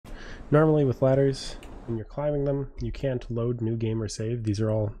Normally with ladders, when you're climbing them, you can't load new game or save. These are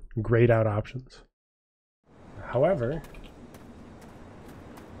all grayed out options. However,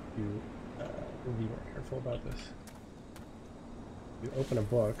 you be more careful about this. You open a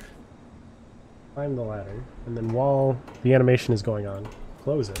book, climb the ladder, and then while the animation is going on,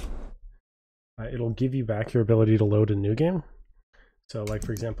 close it. It'll give you back your ability to load a new game. So like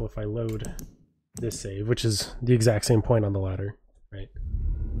for example, if I load this save, which is the exact same point on the ladder, right?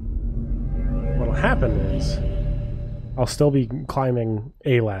 What'll happen is I'll still be climbing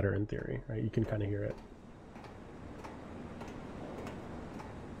a ladder in theory, right? You can kind of hear it.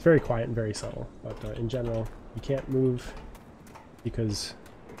 It's very quiet and very subtle, but in general, you can't move because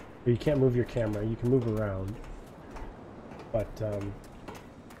you can't move your camera. You can move around, but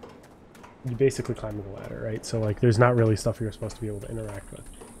you basically climb the ladder, right? So like, there's not really stuff you're supposed to be able to interact with,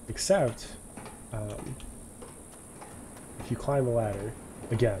 except if you climb the ladder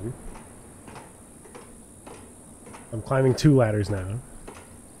again. I'm climbing 2 ladders now.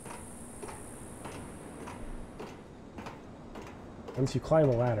 Once you climb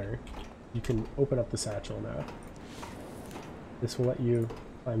a ladder, you can open up the satchel now. This will let you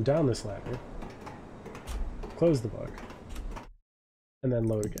climb down this ladder, close the book, and then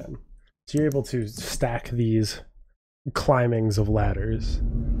load again. So you're able to stack these climbings of ladders.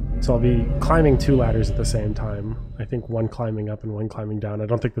 So I'll be climbing 2 ladders at the same time. I think one climbing up and one climbing down. I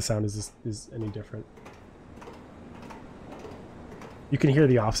don't think the sound is any different. You can hear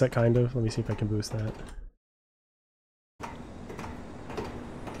the offset kind of. Let me see if I can boost that.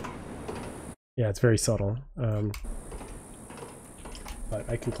 Yeah, it's very subtle. But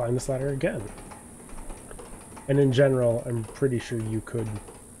I can climb this ladder again. And in general, I'm pretty sure you could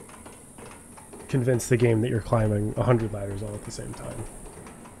convince the game that you're climbing 100 ladders all at the same time.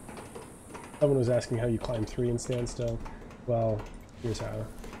 Someone was asking how you climb 3 and stand still. Well, here's how.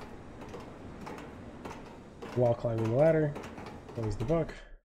 While climbing the ladder, close the book,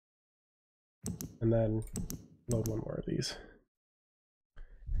 and then load one more of these.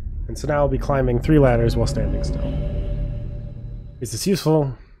 And so now I'll be climbing 3 ladders while standing still. Is this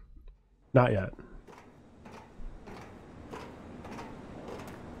useful? Not yet.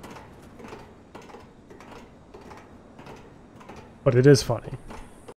 But it is funny.